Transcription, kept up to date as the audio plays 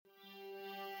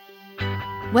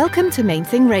Welcome to Main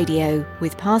Thing Radio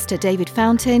with Pastor David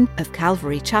Fountain of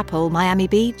Calvary Chapel, Miami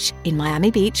Beach, in Miami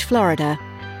Beach, Florida.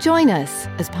 Join us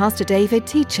as Pastor David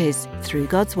teaches through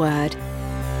God's Word.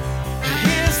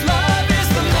 His love is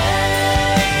the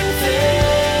main thing.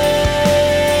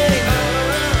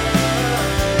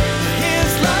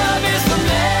 His love is the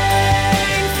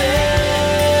main thing.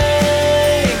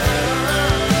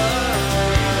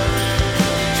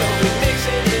 So we're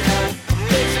mixing it up,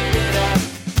 mixing it up.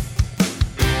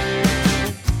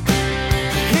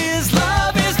 His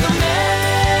love is the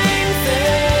main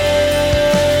thing.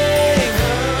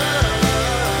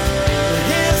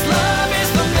 His love is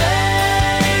the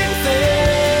main thing.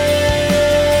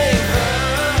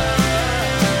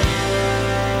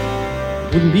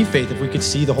 It wouldn't be faith if we could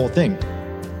see the whole thing.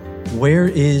 Where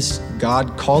is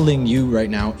God calling you right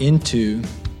now into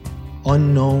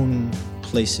unknown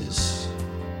places?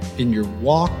 In your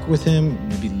walk with Him,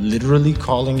 maybe literally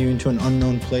calling you into an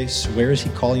unknown place. Where is He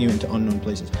calling you into unknown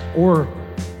places? Or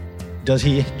does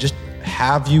He just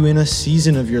have you in a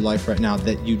season of your life right now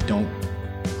that you don't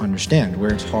understand,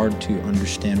 where it's hard to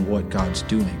understand what God's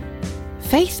doing?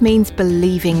 Faith means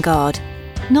believing God,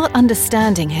 not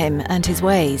understanding Him and His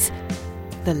ways.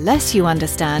 The less you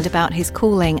understand about His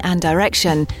calling and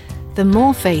direction, the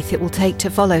more faith it will take to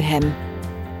follow Him.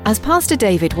 As Pastor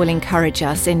David will encourage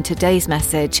us in today's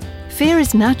message, fear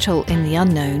is natural in the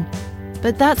unknown,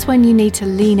 but that's when you need to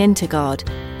lean into God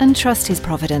and trust His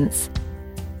providence.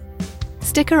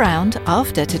 Stick around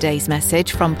after today's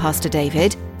message from Pastor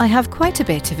David. I have quite a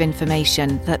bit of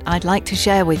information that I'd like to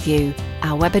share with you.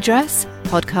 Our web address,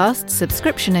 podcast,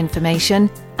 subscription information,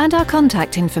 and our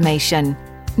contact information.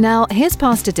 Now, here's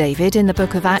Pastor David in the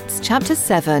book of Acts chapter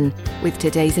 7 with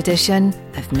today's edition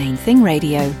of Main Thing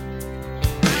Radio.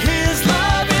 His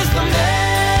love is the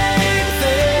main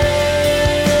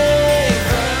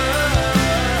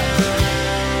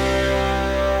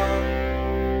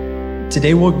thing.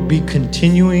 Today we'll be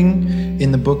continuing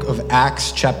in the book of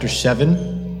Acts chapter 7.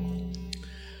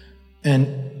 And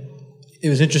it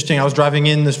was interesting. I was driving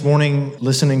in this morning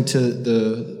listening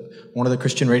to one of the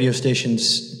Christian radio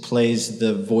stations plays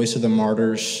the Voice of the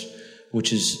Martyrs,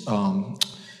 which is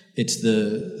it's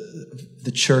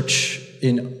the church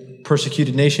in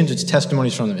persecuted nations. It's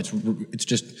testimonies from them. It's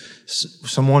just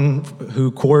someone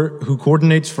who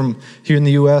coordinates from here in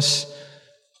the U.S.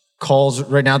 calls.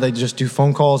 Right now they just do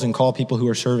phone calls and call people who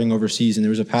are serving overseas. And there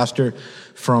was a pastor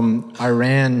from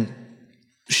Iran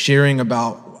sharing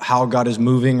about how God is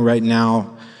moving right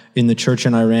now in the church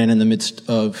in Iran in the midst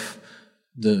of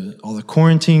all the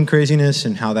quarantine craziness,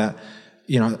 and how that,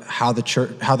 how the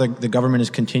church, how the government is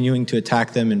continuing to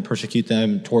attack them and persecute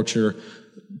them, torture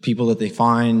people that they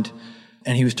find.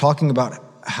 And he was talking about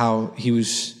how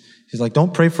he's like,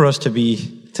 don't pray for us to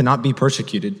not be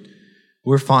persecuted.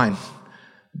 We're fine.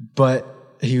 But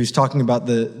he was talking about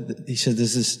he said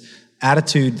there's this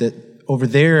attitude that over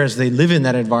there, as they live in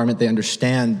that environment, they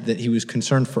understand that he was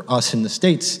concerned for us in the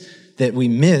States that we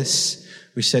miss.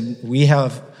 We said we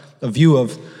have a view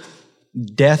of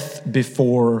death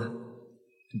before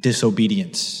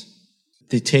disobedience.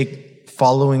 They take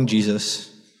following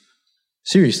Jesus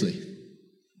seriously.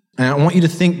 And I want you to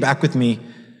think back with me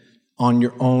on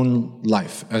your own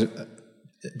life.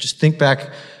 Just think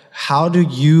back, how do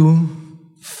you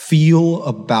feel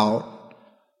about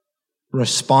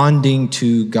responding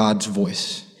to God's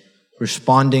voice,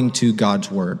 responding to God's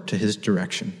word, to His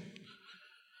direction?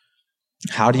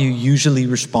 How do you usually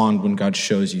respond when God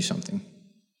shows you something?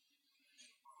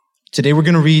 Today we're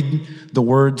going to read the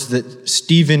words that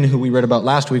Stephen, who we read about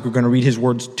last week, we're going to read his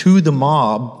words to the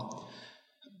mob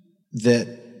that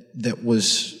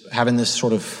was having this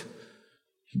sort of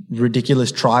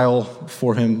ridiculous trial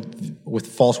for him with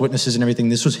false witnesses and everything.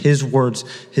 This was his words,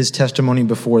 his testimony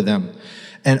before them.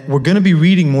 And we're going to be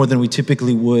reading more than we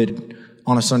typically would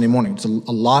on a Sunday morning. It's a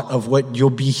lot of what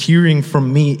you'll be hearing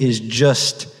from me is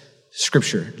just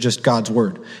Scripture, just God's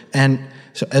word. And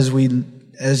so as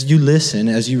you listen,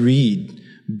 as you read,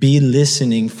 be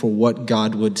listening for what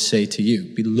God would say to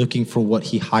you. Be looking for what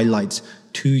He highlights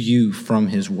to you from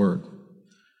His word.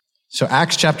 So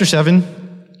Acts chapter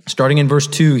 7, starting in verse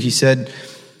 2, he said,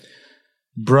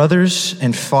 "Brothers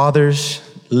and fathers,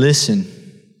 listen.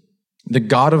 The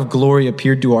God of glory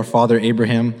appeared to our father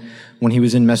Abraham when he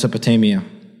was in Mesopotamia,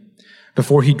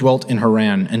 before he dwelt in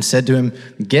Haran, and said to him,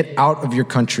 'Get out of your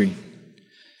country.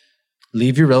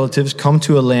 Leave your relatives, come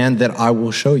to a land that I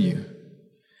will show you.'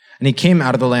 And he came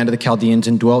out of the land of the Chaldeans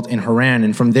and dwelt in Haran.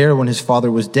 And from there, when his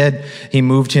father was dead, he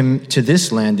moved him to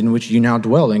this land in which you now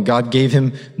dwell. And God gave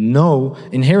him no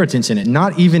inheritance in it,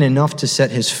 not even enough to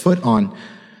set his foot on.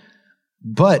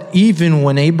 But even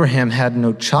when Abraham had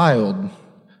no child,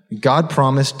 God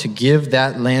promised to give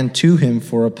that land to him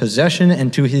for a possession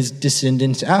and to his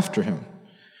descendants after him.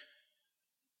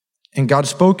 And God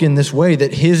spoke in this way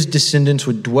that his descendants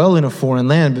would dwell in a foreign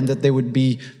land, but that they would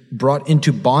be brought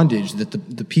into bondage, that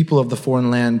the people of the foreign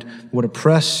land would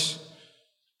oppress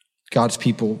God's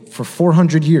people for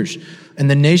 400 years.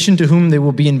 And the nation to whom they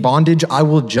will be in bondage, I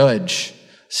will judge,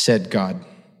 said God.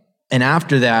 And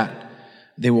after that,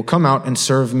 they will come out and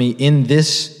serve me in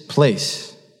this place.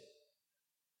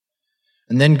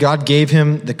 And then God gave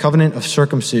him the covenant of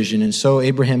circumcision. And so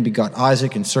Abraham begot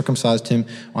Isaac and circumcised him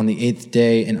on the 8th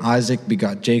day. And Isaac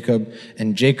begot Jacob,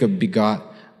 and Jacob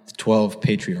begot the 12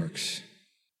 patriarchs.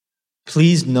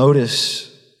 Please notice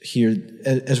here,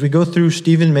 as we go through,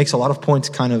 Stephen makes a lot of points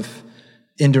kind of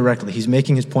indirectly. He's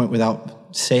making his point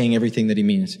without saying everything that he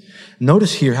means.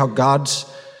 Notice here how God's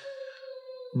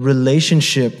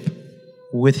relationship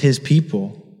with his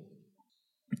people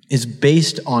is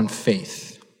based on faith.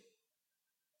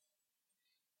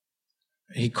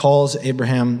 He calls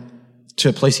Abraham to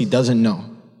a place he doesn't know.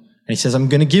 And he says, I'm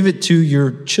going to give it to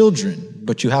your children,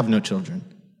 but you have no children.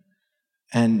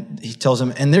 And he tells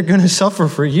him, and they're going to suffer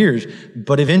for years,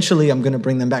 but eventually I'm going to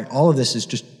bring them back. All of this is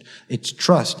just, it's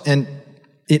trust. And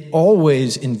it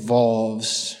always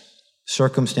involves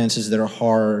circumstances that are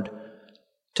hard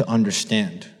to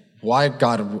understand. Why,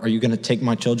 God, are you going to take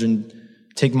my children,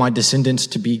 take my descendants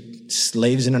to be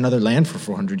slaves in another land for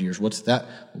 400 years? What's that?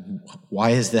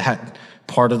 Why is that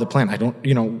part of the plan? I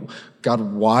don't, God,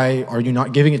 why are you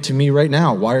not giving it to me right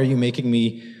now? Why are you making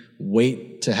me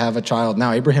wait to have a child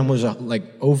now? Abraham was like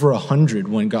over 100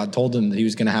 when God told him that he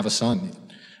was going to have a son.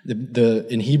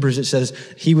 In Hebrews it says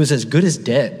he was as good as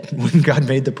dead when God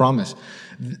made the promise.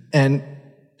 And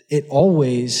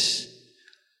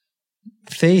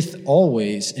faith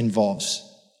always involves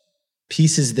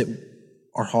pieces that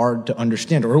are hard to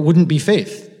understand, or it wouldn't be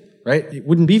faith, right? It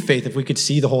wouldn't be faith if we could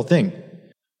see the whole thing.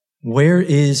 Where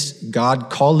is God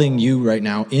calling you right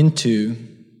now into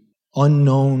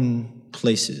unknown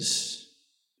places?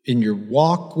 In your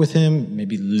walk with him,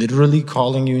 maybe literally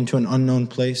calling you into an unknown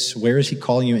place. Where is he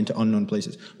calling you into unknown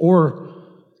places? Or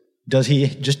does he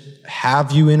just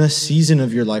have you in a season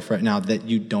of your life right now that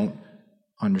you don't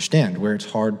understand, where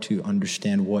it's hard to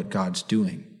understand what God's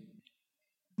doing?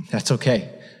 That's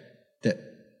okay. That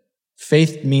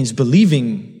faith means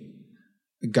believing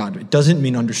God. It doesn't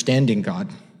mean understanding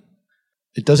God.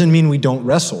 It doesn't mean we don't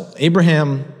wrestle.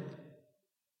 Abraham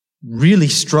really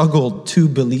struggled to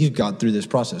believe God through this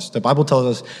process. The Bible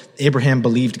tells us Abraham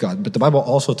believed God, but the Bible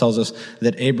also tells us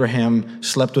that Abraham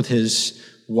slept with his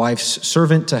wife's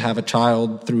servant to have a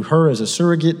child through her as a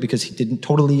surrogate because he didn't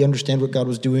totally understand what God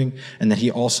was doing, and that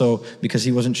he also, because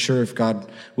he wasn't sure if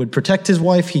God would protect his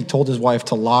wife, he told his wife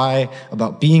to lie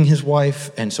about being his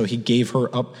wife, and so he gave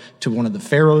her up to one of the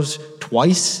pharaohs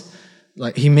twice.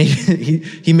 Like he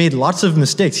made lots of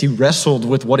mistakes. He wrestled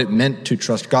with what it meant to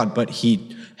trust God, but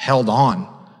he held on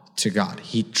to God.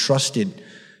 He trusted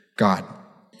God.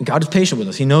 And God is patient with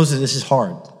us. He knows that this is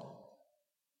hard.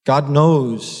 God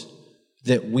knows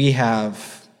that we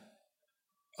have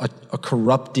a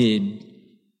corrupted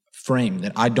frame,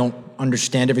 that I don't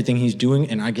understand everything he's doing,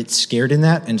 and I get scared in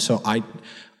that, and so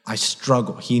I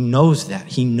struggle. He knows that.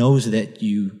 He knows that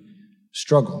you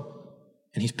struggle,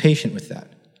 and he's patient with that.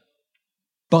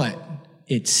 But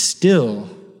it still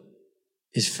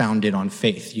is founded on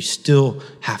faith. You still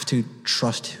have to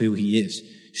trust who he is.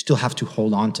 You still have to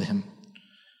hold on to him.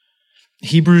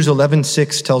 Hebrews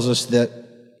 11:6 tells us that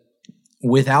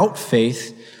without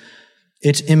faith,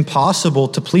 it's impossible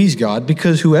to please God,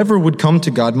 because whoever would come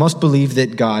to God must believe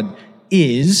that God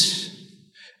is,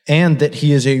 and that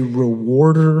he is a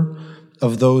rewarder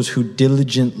of those who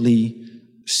diligently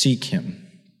seek him.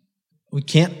 We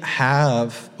can't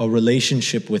have a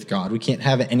relationship with God. We can't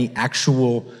have any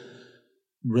actual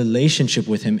relationship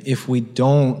with him if we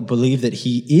don't believe that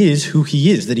he is who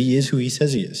he is, that he is who he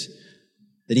says he is,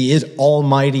 that he is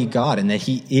Almighty God, and that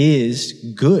he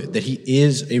is good, that he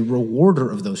is a rewarder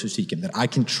of those who seek him, that I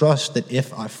can trust that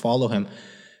if I follow him,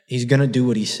 he's going to do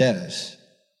what he says.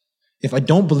 If I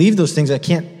don't believe those things, I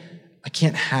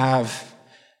can't have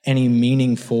any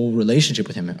meaningful relationship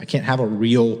with him. I can't have a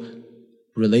real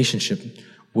relationship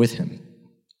with him.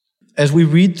 As we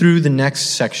read through the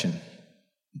next section,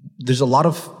 there's a lot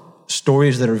of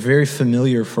stories that are very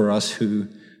familiar for us who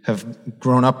have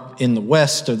grown up in the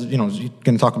West. You're going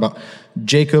to talk about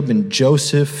Jacob and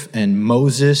Joseph and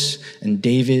Moses and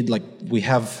David. Like we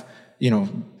have,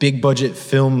 big budget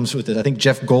films with it. I think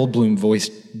Jeff Goldblum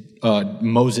voiced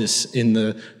Moses in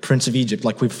The Prince of Egypt.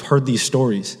 Like we've heard these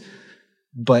stories.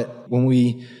 But when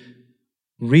we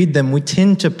read them, we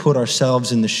tend to put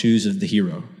ourselves in the shoes of the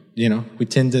hero. We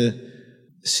tend to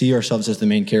see ourselves as the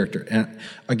main character. And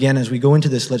again, as we go into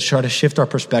this, let's try to shift our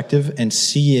perspective and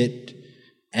see it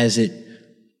as it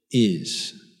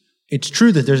is. It's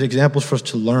true that there's examples for us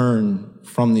to learn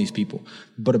from these people,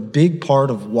 but a big part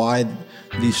of why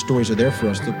these stories are there for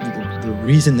us, the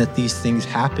reason that these things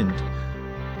happened,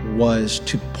 was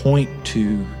to point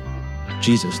to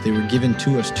Jesus. They were given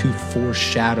to us to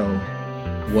foreshadow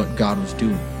what God was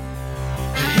doing.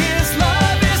 His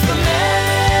love is the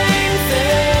main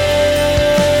thing.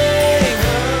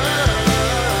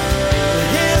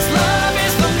 His love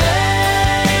is the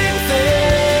main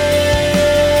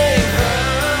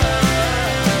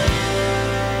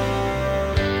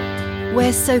thing.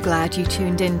 We're so glad you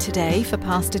tuned in today for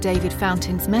Pastor David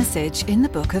Fountain's message in the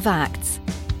Book of Acts.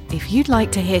 If you'd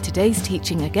like to hear today's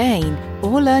teaching again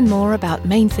or learn more about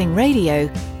Main Thing Radio,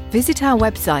 visit our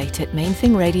website at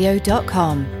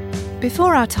mainthingradio.com.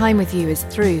 Before our time with you is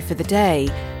through for the day,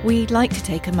 we'd like to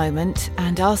take a moment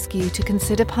and ask you to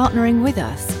consider partnering with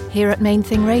us here at Main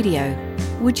Thing Radio.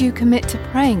 Would you commit to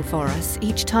praying for us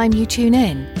each time you tune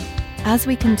in? As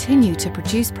we continue to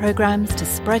produce programs to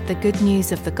spread the good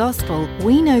news of the gospel,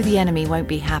 we know the enemy won't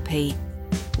be happy.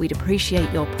 We'd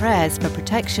appreciate your prayers for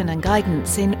protection and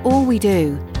guidance in all we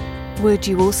do. Would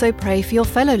you also pray for your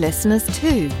fellow listeners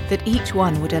too, that each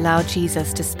one would allow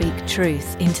Jesus to speak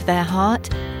truth into their heart?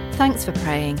 Thanks for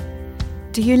praying.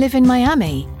 Do you live in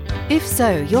Miami? If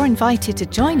so, you're invited to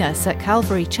join us at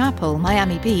Calvary Chapel,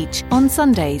 Miami Beach on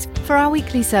Sundays for our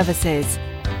weekly services.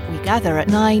 We gather at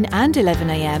 9 and 11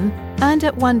 a.m. and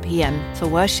at 1 p.m. for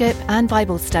worship and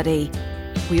Bible study.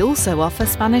 We also offer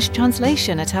Spanish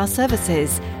translation at our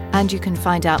services, and you can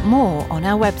find out more on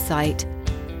our website.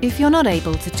 If you're not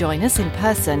able to join us in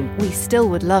person, we still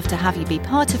would love to have you be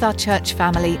part of our church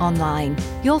family online.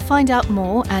 You'll find out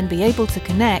more and be able to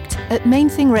connect at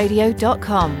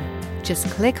mainthingradio.com. Just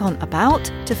click on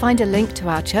About to find a link to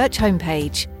our church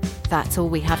homepage. That's all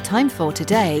we have time for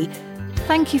today.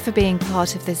 Thank you for being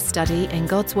part of this study in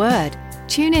God's Word.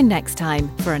 Tune in next time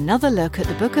for another look at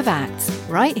the Book of Acts,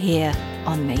 right here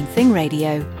on Main Thing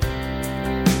Radio.